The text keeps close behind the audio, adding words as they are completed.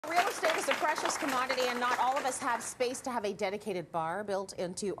Real estate is a precious commodity, and not all of us have space to have a dedicated bar built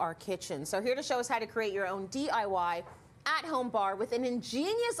into our kitchen. So here to show us how to create your own DIY at-home bar with an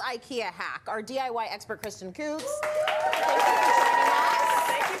ingenious IKEA hack, our DIY expert Kristen Coutts. Thank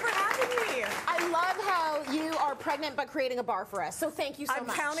you for having me. I love how you are pregnant but creating a bar for us, so thank you so much.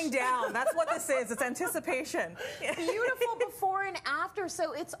 I'm counting down. That's what this is. It's anticipation. Beautiful before and after.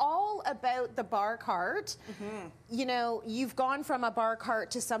 So it's all about the bar cart. You know, you've gone from a bar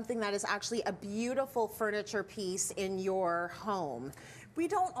cart to something that is actually a beautiful furniture piece in your home. We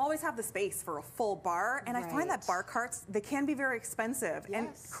don't always have the space for a full bar, and I find that bar carts, they can be very expensive. Yes. And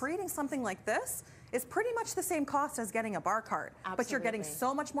creating something like this is pretty much the same cost as getting a bar cart. Absolutely. But you're getting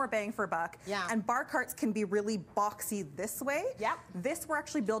so much more bang for buck. Yeah. And bar carts can be really boxy this way. Yep. This we're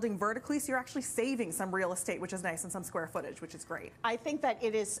actually building vertically, so you're actually saving some real estate, which is nice, and some square footage, which is great. I think that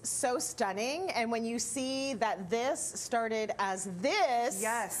it is so stunning, and when you see that this started as this,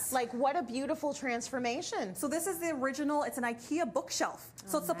 yes, like what a beautiful transformation. So this is the original, it's an IKEA bookshelf.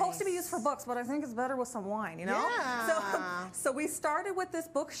 So it's supposed to be used for books, but I think it's better with some wine, you know? Yeah. So we started with this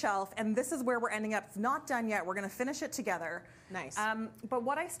bookshelf, and this is where we're ending up. It's not done yet. We're going to finish it together. Nice. But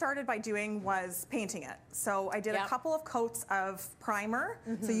what I started by doing was painting it. So I did a couple of coats of primer.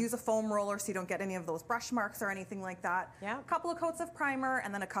 So use a foam roller so you don't get any of those brush marks or anything like that. Yeah. A couple of coats of primer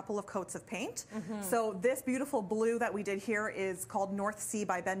and then a couple of coats of paint. So this beautiful blue that we did here is called North Sea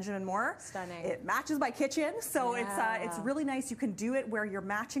by Benjamin Moore. Stunning. It matches my kitchen, so it's really nice. You can do it where you're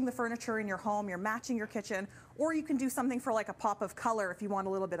matching the furniture in your home, you're matching your kitchen, or you can do something for like a pop of color if you want a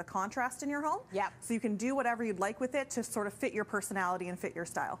little bit of contrast in your home. Yep. So you can do whatever you'd like with it to sort of fit your personality and fit your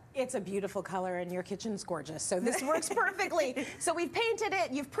style. It's a beautiful color, and your kitchen's gorgeous, so this works perfectly. So we've painted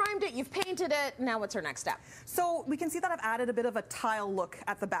it, you've primed it, you've painted it. Now what's our next step? So we can see that I've added a bit of a tile look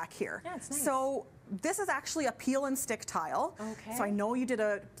at the back here. Yeah, it's nice. So this is actually a peel and stick tile. Okay. So I know you did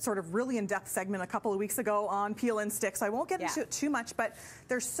a sort of really in-depth segment a couple of weeks ago on peel and stick, so I won't get into it too much, but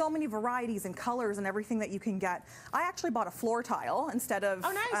there's so many varieties and colors and everything that you can get. I actually bought a floor tile instead of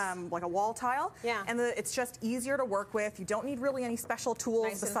like a wall tile. Yeah. And it's just easier to work with. You don't need really any special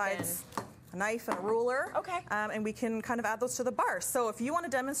tools besides a knife and a ruler. Okay. And we can kind of add those to the bar. So if you want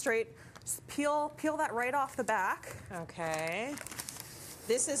to demonstrate, just peel that right off the back. Okay.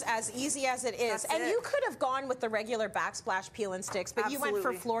 This is as easy as it is. That's and it. you could have gone with the regular backsplash peel and sticks, but you went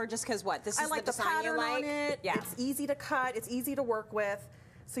for floor just because what? This is I like the design you like? on it. Yeah. It's easy to cut. It's easy to work with.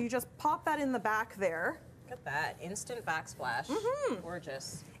 So you just pop that in the back there. Look at that. Instant backsplash.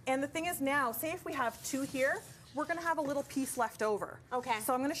 Gorgeous. And the thing is now, say if we have two here, we're going to have a little piece left over. Okay.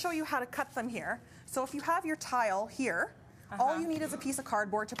 So I'm going to show you how to cut them here. So if you have your tile here, all you need is a piece of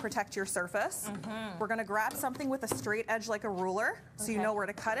cardboard to protect your surface. We're going to grab something with a straight edge like a ruler so you know where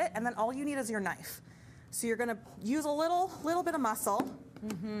to cut it, and then all you need is your knife. So you're going to use a little bit of muscle.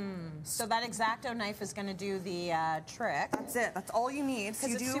 So that X-Acto knife is going to do the trick. That's it. That's all you need.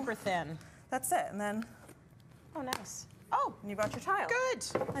 Because it's super thin. That's it. And then Oh, nice. Oh, and you got your tile. good.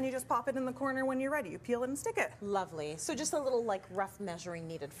 And you just pop it in the corner when you're ready. You peel it and stick it. Lovely. So just a little like rough measuring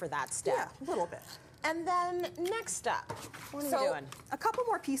needed for that step. Yeah, a little bit. And then next up, what are you doing? A couple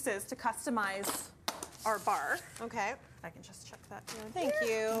more pieces to customize our bar. Okay. I can just check that down. Thank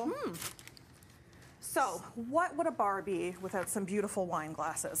you. So, what would a bar be without some beautiful wine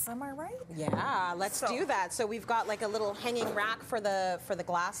glasses? Am I right? Yeah, let's do that. So we've got like a little hanging rack for the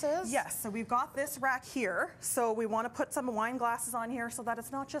glasses. Yes, so we've got this rack here. So we want to put some wine glasses on here so that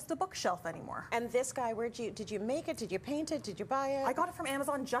it's not just a bookshelf anymore. And this guy, did you make it? Did you paint it? Did you buy it? I got it from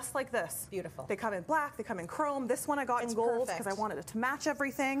Amazon just like this. Beautiful. They come in black, they come in chrome. This one I got in gold because I wanted it to match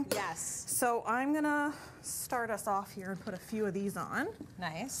everything. Yes. So I'm gonna start us off here and put a few of these on.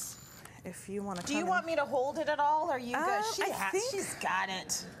 Nice. If you want to. Do you want me to hold it at all? Or are you good? She's got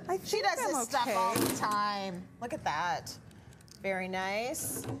it. She does this stuff all the time. Look at that. Very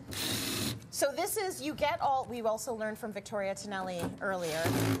nice. So this is, we also learned from Victoria Tonelli earlier,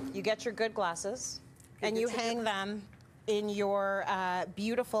 you get your good glasses and you hang them in your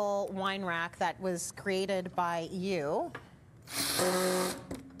beautiful wine rack that was created by you.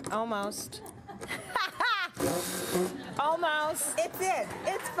 Almost. Almost. It's in.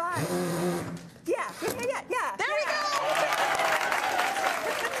 It's fine. Yeah. There we go.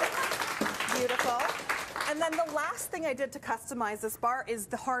 Beautiful. And then the last thing I did to customize this bar is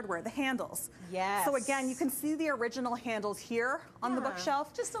the hardware, the handles. Yes. So again, you can see the original handles here on the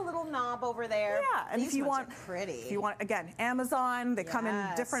bookshelf. Just a little knob over there. Yeah, and These if you ones want, are pretty. if you want, again, Amazon, they come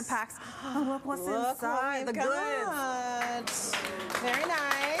in different packs. Oh, look what's Look inside, what the goods. Very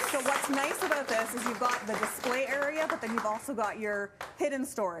nice. So what's nice about this is you've got the display area, but then you've also got your hidden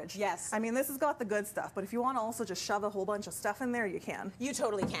storage. Yes. I mean, this has got the good stuff, but if you want to also just shove a whole bunch of stuff in there, you can. You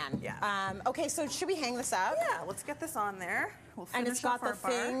totally can. Yeah. Okay, so should we hang this up? Yeah, let's get this on there. We'll finish And it's got off our the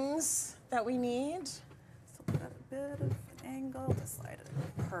bar. things that we need. So put a bit of an angle to slide it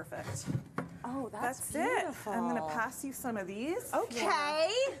in. Perfect. Oh, that's it. beautiful. I'm going to pass you some of these. Okay.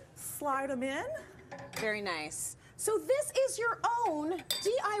 Slide them in. Very nice. So this is your own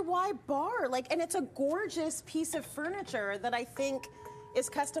DIY bar, and it's a gorgeous piece of furniture that I think is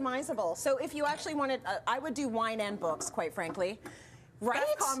customizable. So if you actually wanted, I would do wine and books, quite frankly. Right?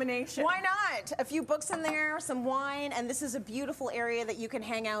 Best combination. Why not? A few books in there, some wine, and this is a beautiful area that you can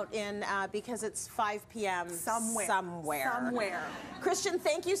hang out in because it's 5 p.m. Somewhere. Somewhere. Somewhere. Kristen,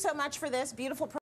 thank you so much for this beautiful